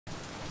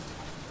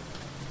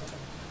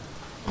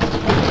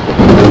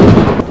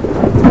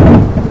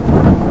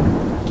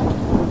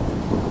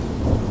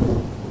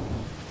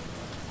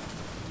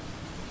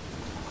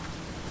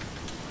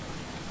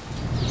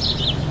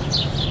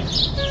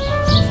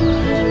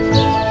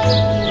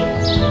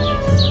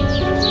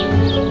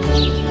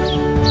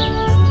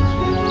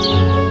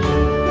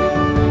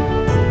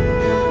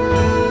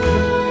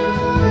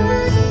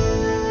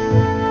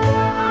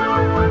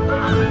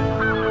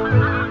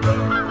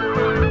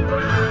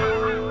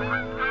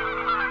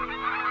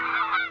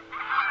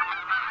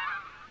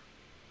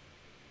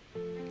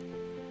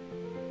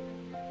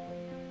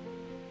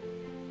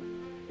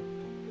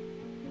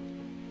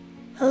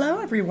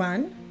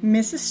everyone,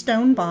 Mrs.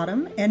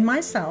 Stonebottom and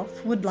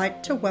myself would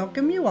like to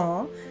welcome you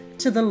all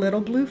to the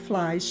Little Blue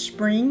Fly's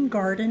Spring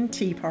Garden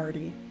Tea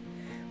Party.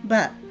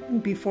 But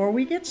before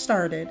we get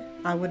started,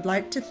 I would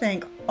like to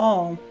thank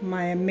all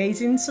my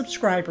amazing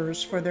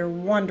subscribers for their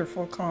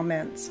wonderful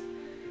comments.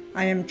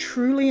 I am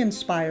truly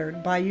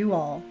inspired by you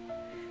all.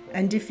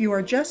 And if you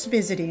are just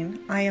visiting,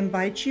 I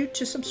invite you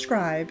to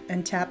subscribe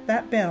and tap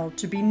that bell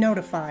to be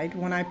notified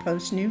when I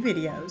post new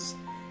videos.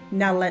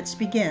 Now let's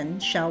begin,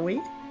 shall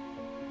we?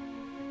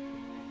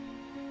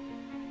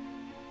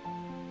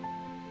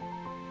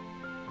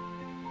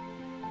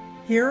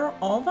 Here are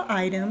all the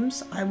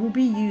items I will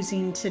be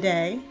using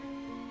today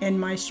in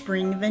my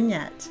spring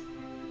vignette.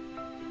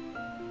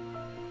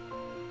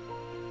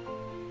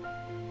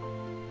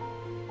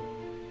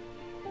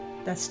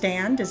 The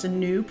stand is a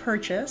new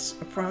purchase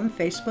from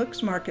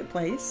Facebook's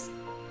Marketplace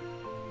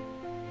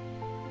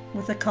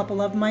with a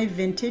couple of my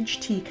vintage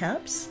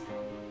teacups,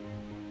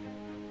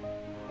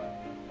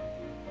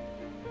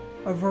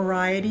 a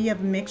variety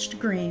of mixed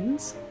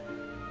greens.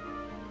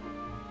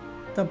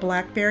 The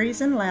blackberries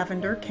and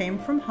lavender came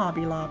from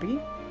Hobby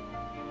Lobby,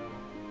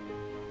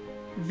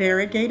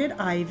 variegated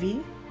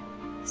ivy,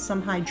 some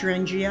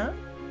hydrangea,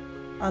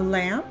 a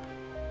lamp,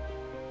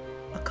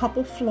 a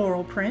couple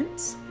floral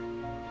prints,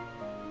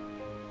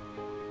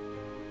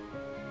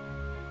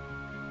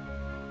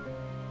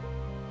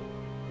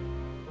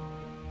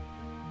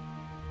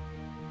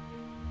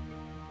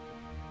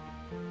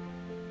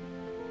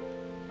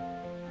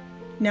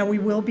 Now we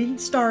will be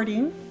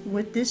starting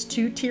with this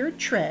two-tiered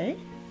tray.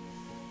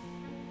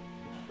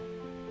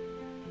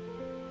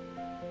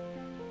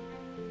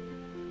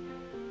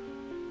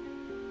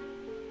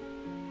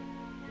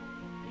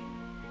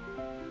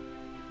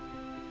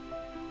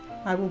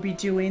 I will be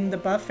doing the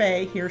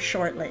buffet here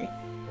shortly.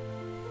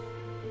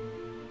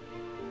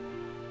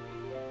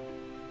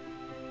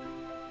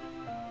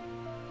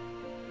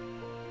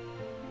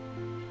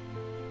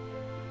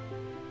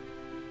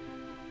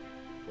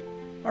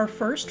 Our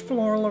first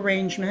floral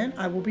arrangement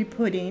I will be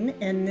putting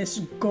in this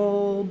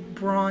gold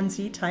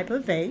bronzy type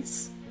of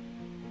vase.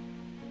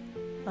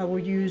 I will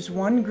use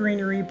one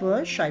greenery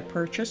bush I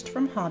purchased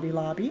from Hobby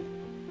Lobby,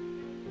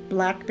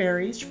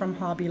 blackberries from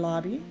Hobby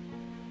Lobby,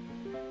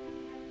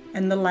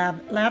 and the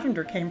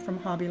lavender came from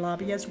Hobby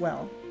Lobby as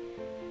well.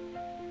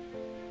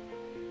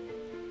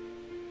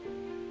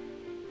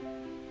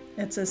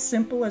 It's as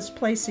simple as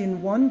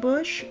placing one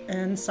bush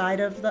inside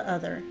of the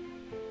other.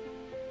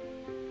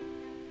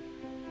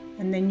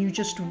 And then you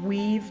just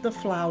weave the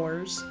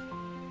flowers.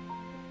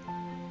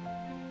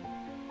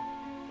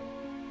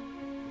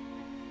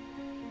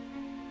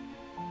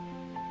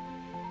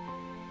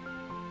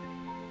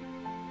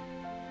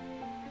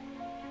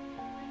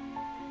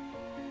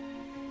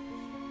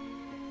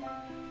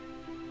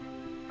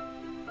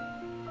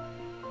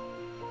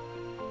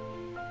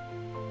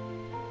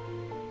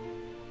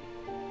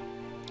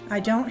 I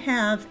don't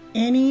have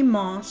any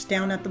moss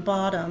down at the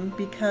bottom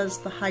because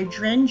the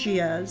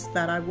hydrangeas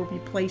that I will be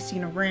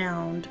placing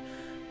around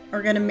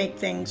are going to make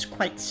things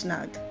quite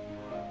snug.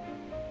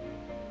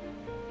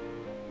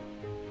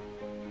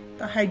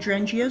 The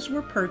hydrangeas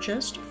were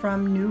purchased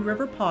from New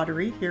River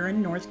Pottery here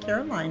in North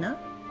Carolina.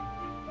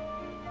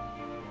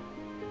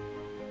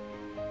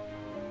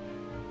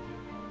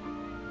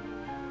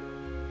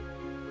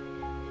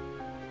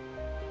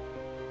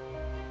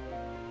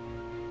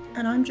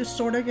 And I'm just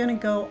sort of going to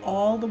go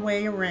all the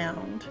way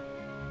around.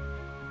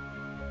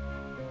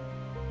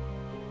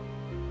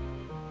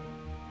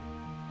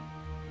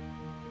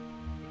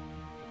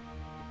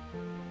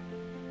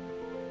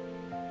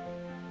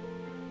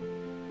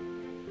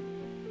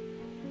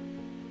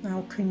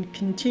 I'll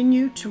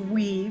continue to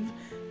weave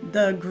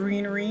the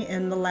greenery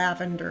and the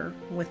lavender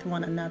with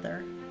one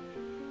another.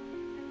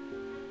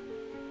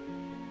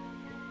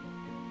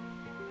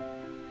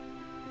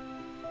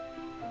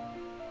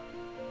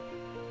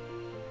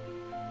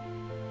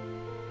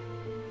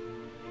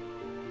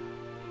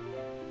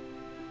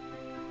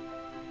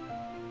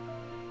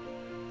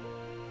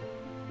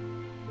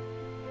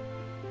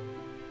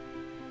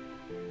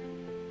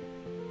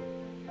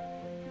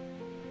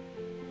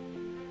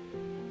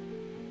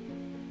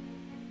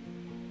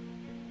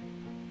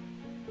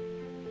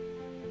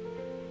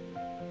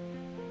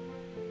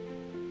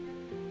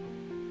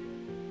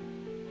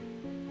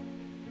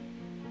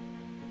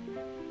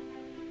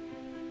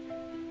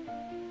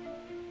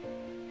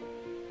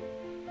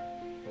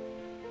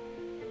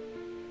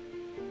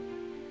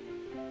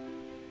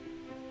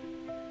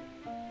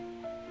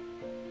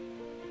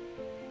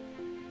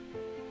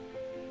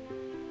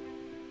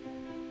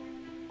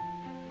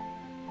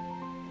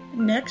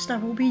 Next, I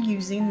will be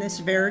using this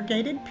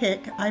variegated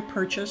pick I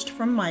purchased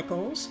from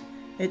Michael's.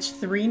 It's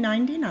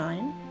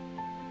 $3.99.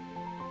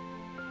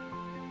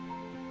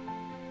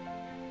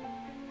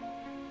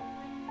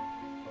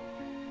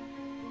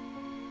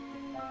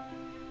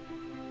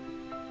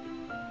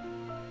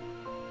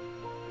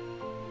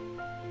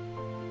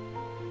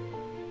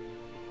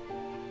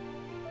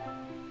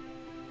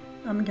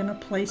 I'm going to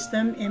place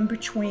them in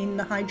between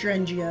the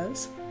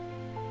hydrangeas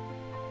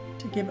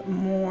to give it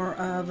more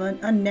of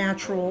a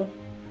natural,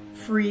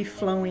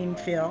 free-flowing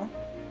feel.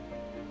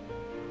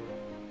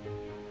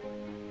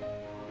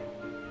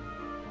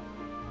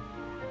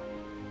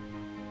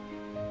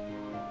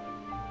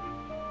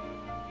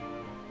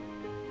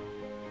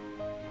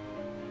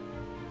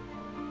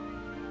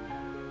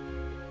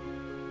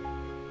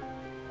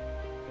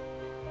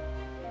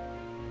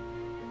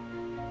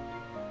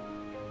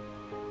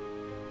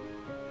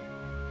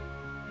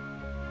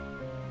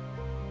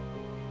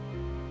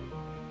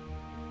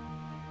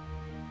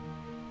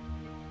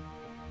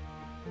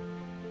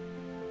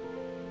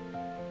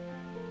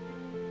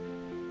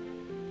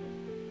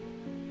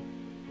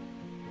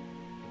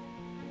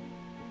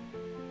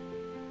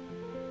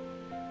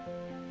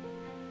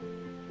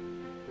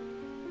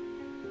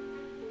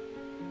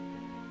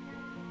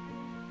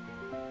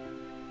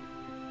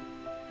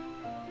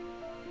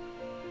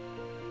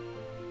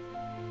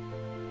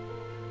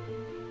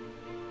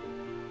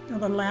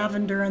 The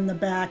lavender in the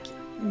back,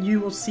 you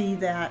will see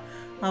that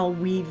I'll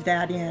weave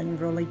that in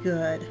really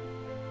good.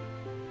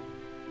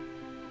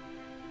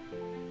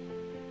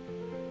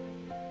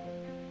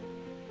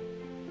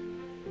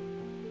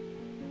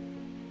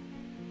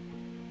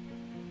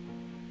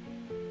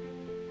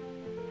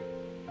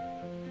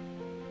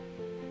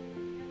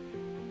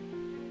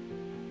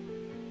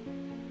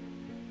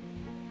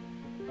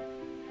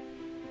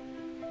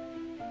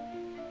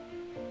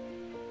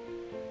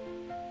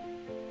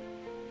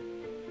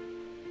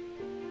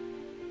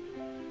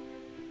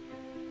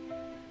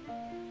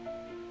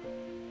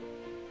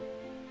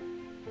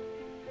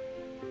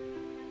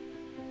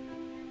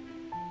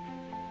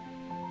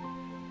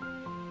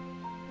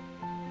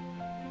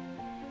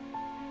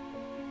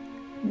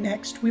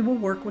 Next, we will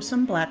work with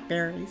some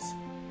blackberries.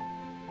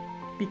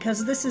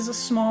 Because this is a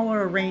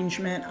smaller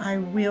arrangement, I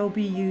will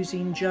be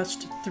using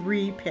just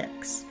 3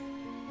 picks.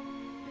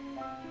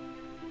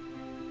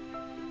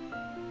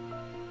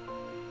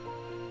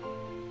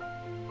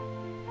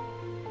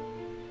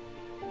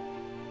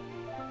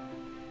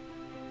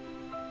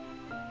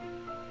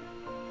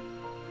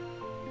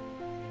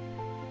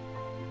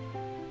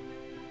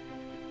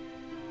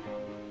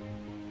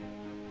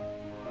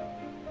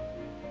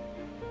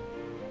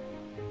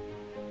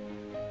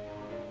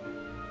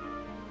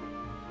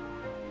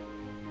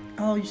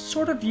 I'll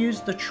sort of use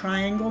the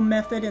triangle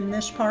method in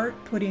this part,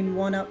 putting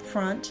one up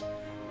front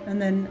and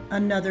then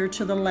another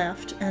to the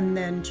left and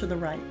then to the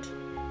right.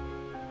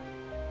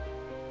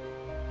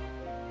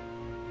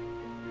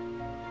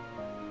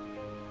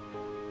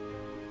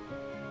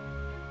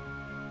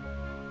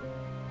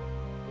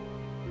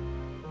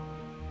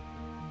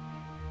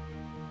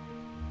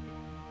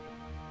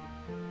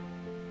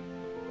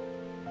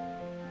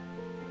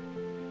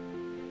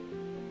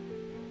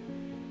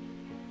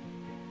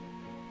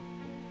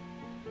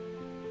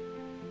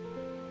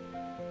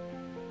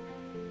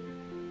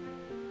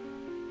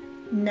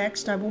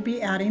 Next, I will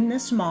be adding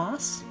this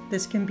moss.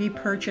 This can be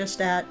purchased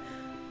at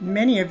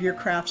many of your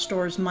craft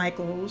stores,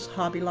 Michael's,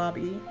 Hobby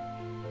Lobby.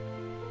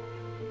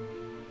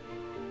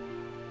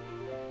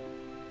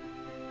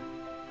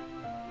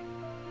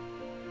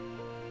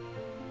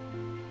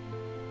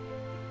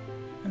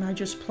 And I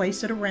just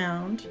place it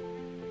around.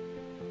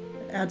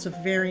 It adds a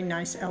very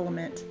nice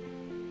element.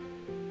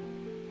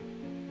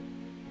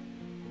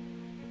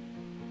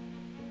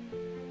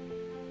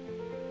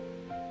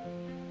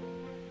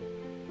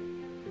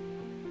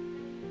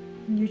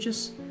 You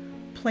just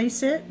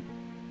place it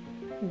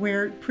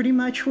pretty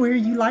much where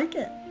you like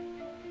it.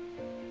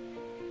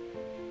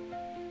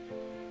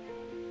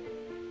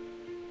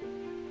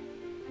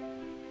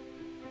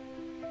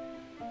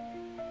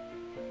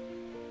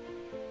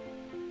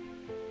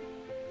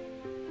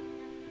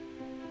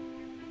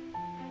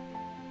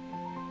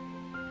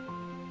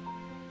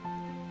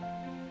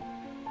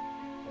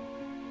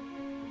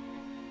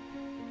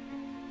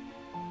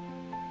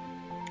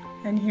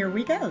 And here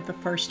we go, the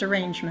first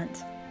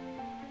arrangement.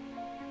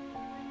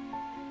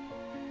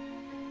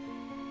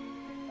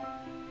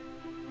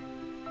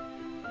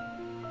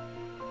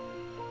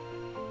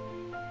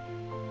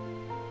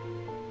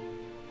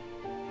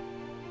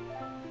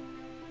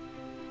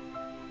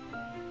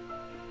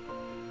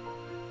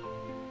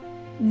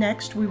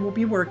 Next, we will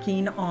be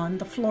working on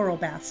the floral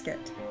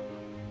basket.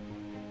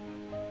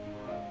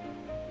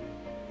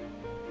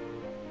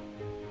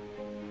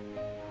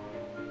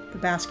 The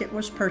basket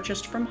was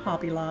purchased from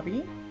Hobby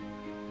Lobby,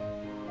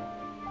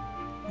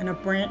 and a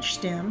branch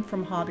stem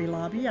from Hobby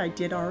Lobby. I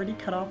did already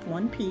cut off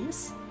one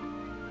piece.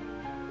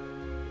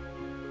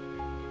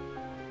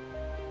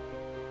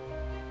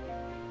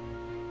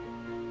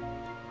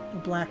 The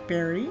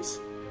blackberries.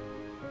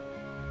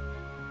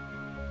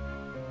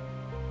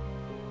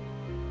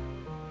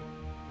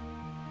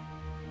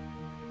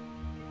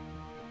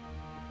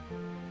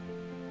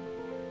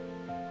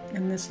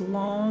 And this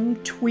long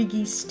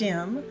twiggy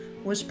stem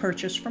was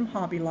purchased from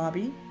Hobby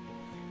Lobby.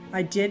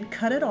 I did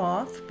cut it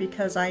off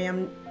because I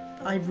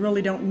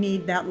really don't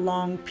need that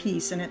long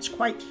piece, and it's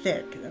quite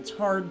thick. It's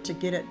hard to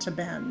get it to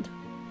bend.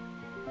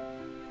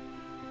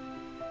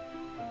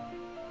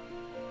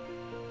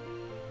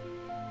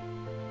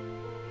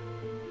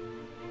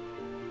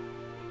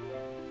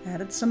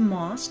 Added some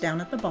moss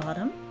down at the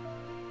bottom.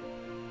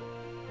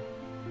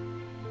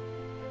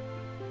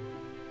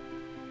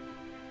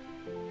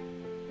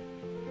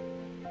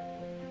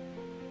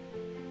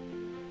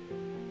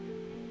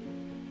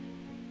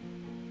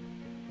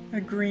 A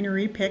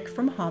greenery pick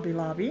from Hobby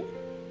Lobby.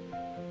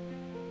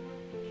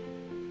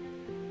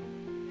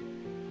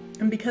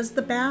 And because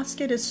the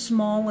basket is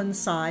small in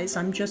size,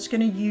 I'm just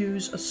going to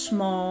use a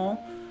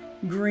small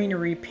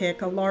greenery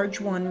pick. A large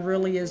one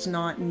really is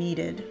not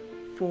needed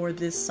for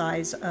this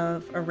size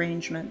of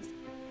arrangement.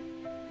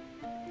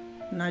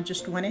 And I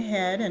just went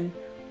ahead and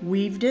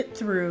weaved it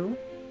through.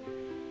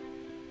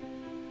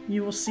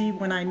 You will see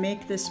when I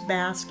make this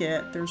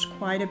basket, there's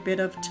quite a bit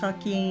of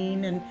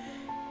tucking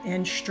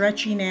and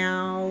stretching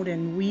out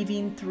and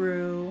weaving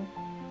through.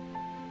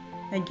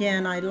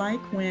 Again, I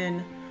like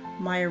when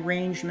my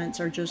arrangements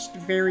are just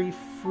very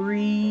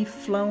free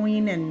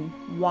flowing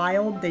and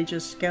wild. They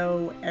just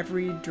go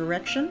every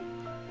direction.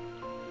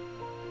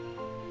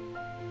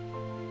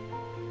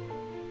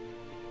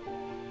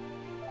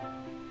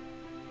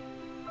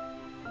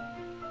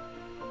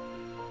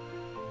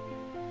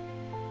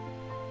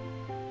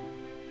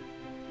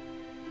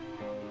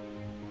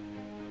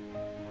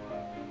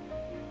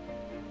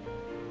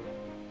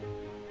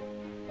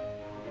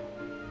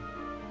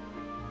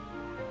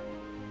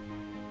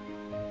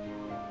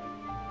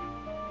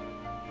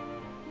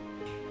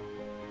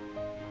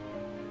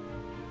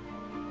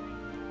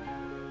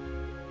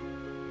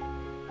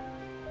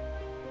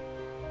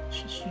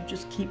 You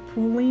just keep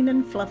pulling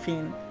and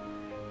fluffing.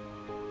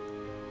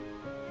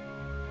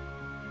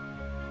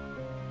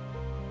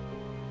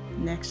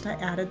 Next, I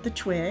added the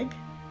twig.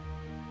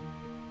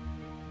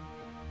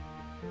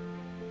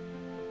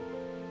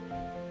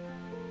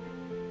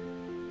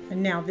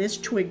 And now this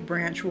twig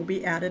branch will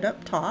be added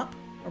up top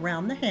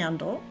around the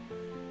handle.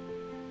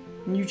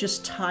 And you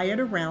just tie it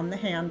around the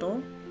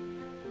handle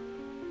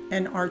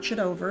and arch it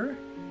over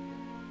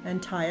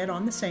and tie it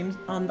on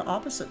the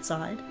opposite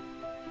side.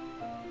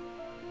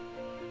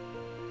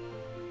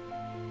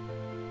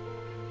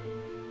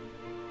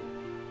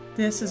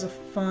 This is a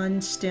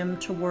fun stem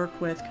to work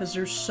with because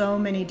there's so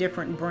many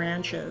different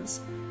branches.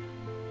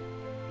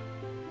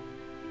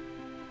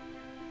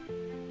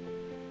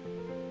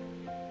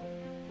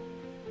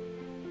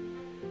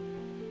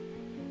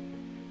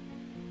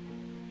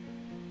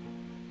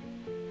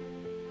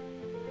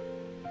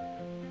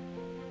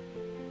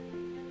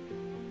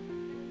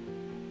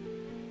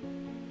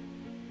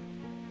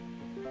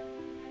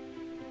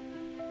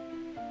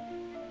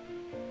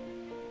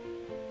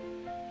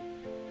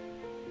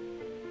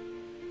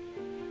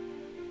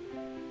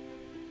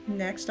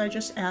 Next, I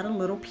just add a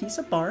little piece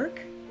of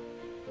bark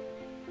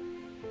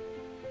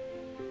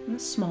and a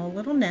small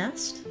little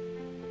nest.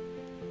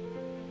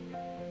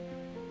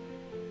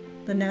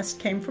 The nest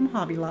came from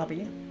Hobby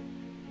Lobby.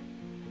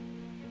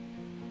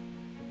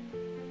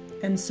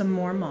 And some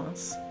more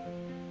moss.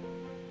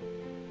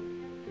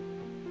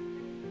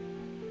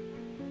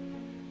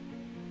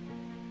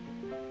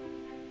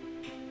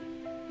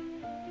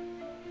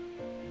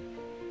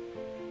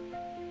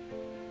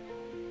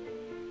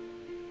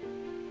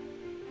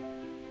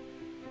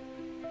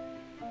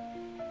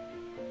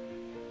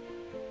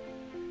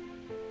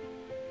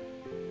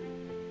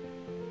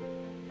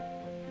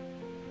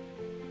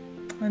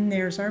 And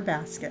there's our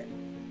basket.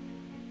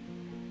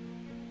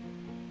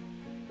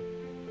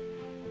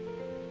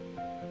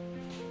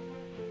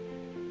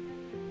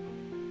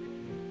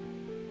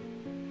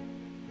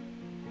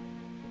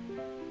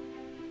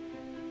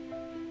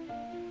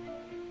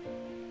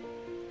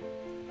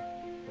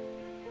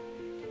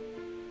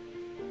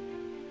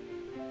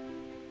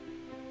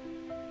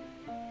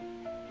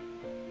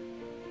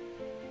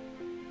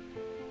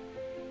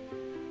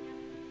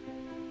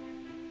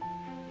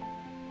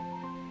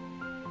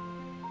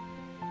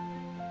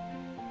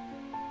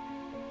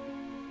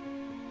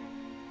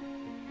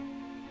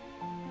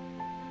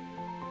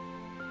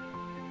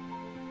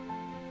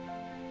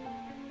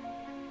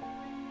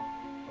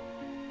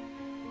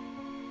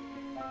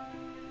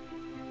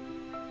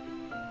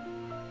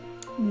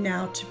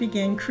 Now to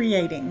begin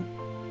creating.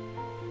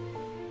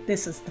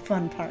 This is the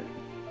fun part.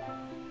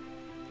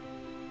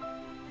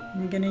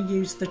 I'm going to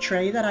use the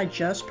tray that I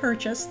just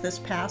purchased this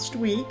past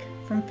week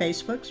from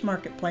Facebook's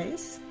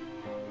Marketplace.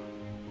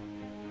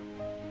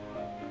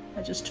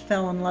 I just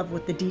fell in love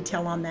with the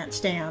detail on that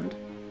stand.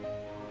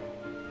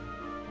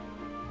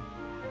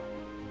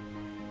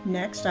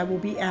 Next, I will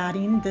be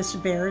adding this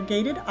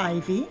variegated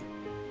ivy.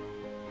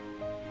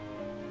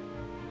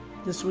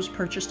 This was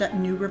purchased at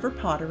New River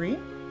Pottery.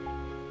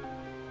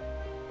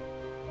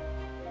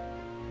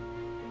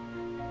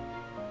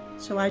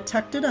 So I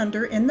tucked it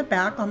under in the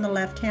back on the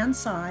left-hand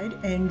side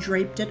and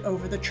draped it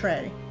over the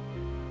tray.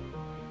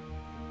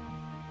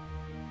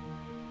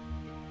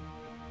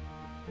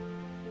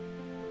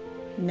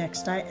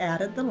 Next, I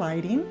added the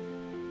lighting,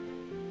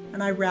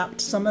 and I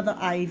wrapped some of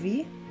the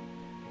ivy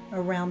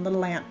around the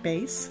lamp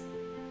base.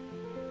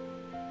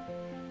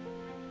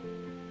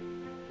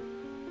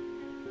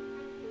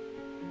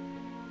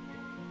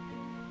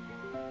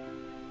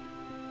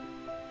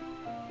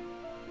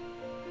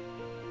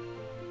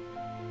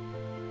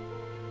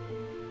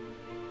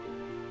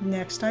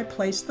 Next, I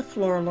place the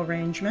floral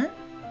arrangement.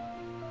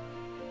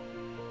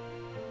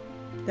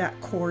 That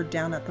cord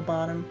down at the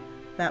bottom,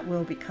 that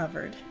will be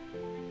covered.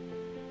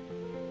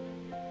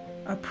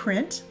 A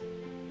print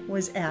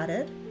was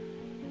added.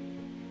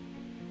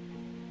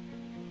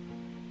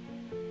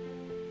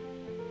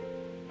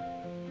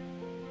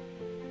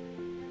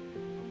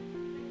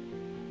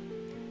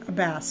 A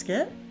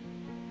basket.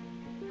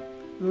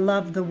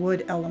 Love the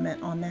wood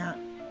element on that.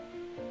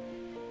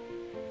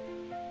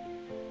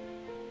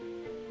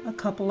 A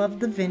couple of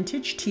the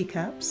vintage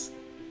teacups.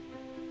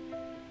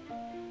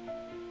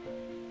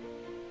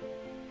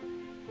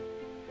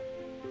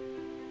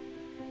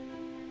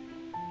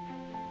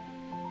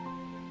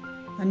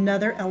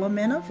 Another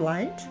element of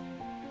light.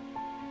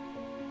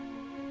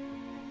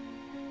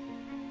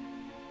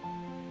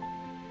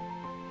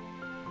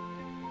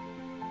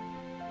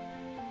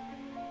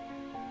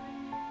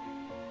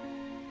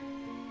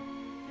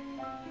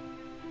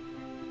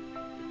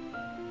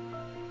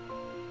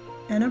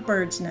 And a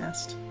bird's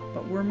nest,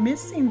 but we're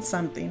missing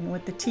something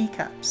with the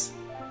teacups.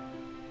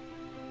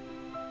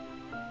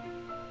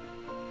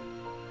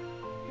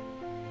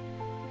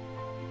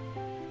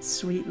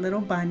 Sweet little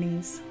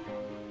bunnies.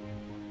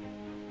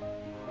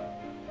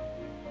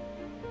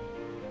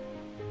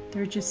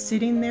 They're just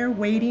sitting there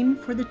waiting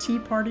for the tea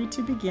party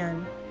to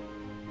begin.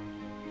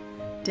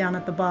 Down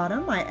at the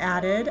bottom, I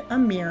added a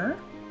mirror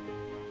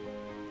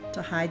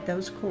to hide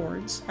those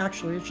cords.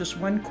 Actually, it's just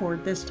one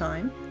cord this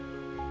time.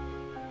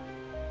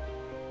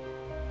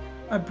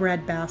 A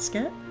bread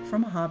basket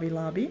from Hobby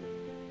Lobby.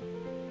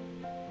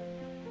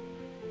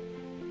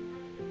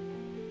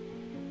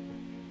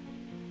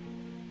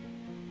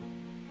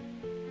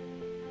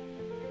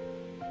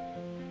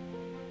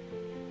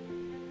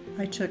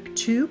 I took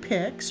 2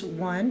 picks.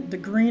 One, the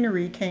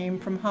greenery came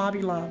from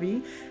Hobby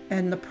Lobby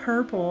and the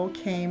purple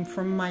came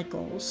from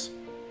Michael's.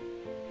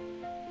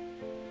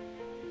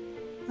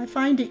 I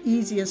find it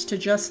easiest to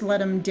just let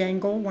them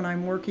dangle when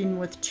I'm working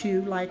with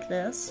 2 like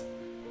this.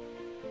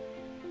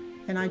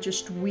 And I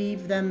just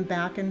weave them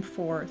back and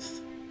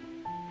forth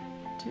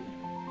to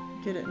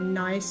get it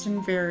nice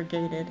and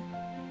variegated.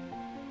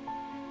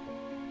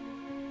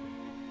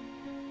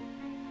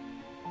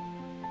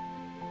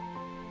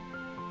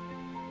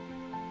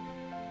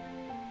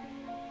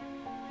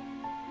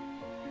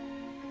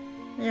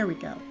 There we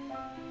go.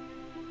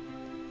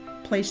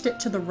 Placed it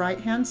to the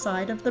right-hand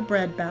side of the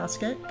bread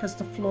basket because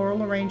the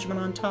floral arrangement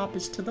on top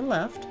is to the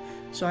left,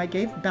 so I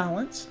gave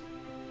balance.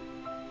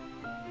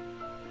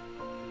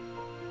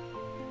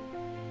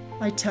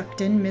 I tucked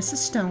in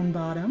Mrs.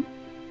 Stonebottom.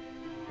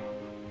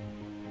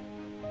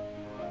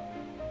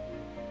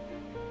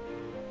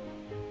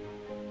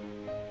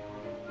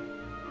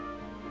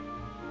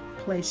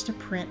 Placed a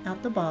print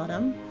at the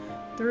bottom.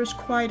 There is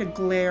quite a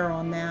glare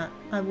on that.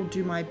 I will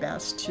do my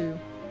best to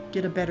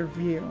get a better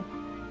view.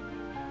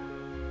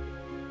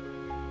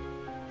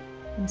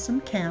 And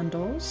some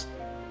candles.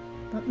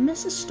 But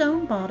Mrs.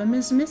 Stonebottom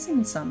is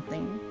missing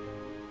something.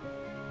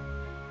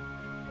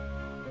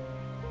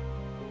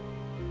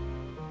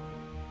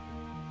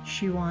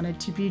 She wanted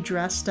to be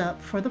dressed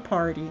up for the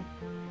party,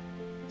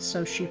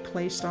 so she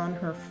placed on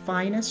her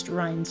finest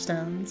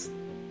rhinestones.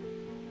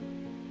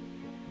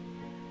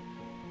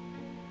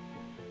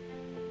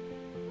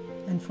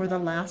 And for the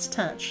last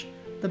touch,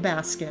 the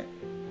basket,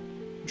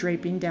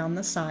 draping down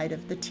the side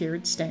of the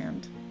tiered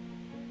stand.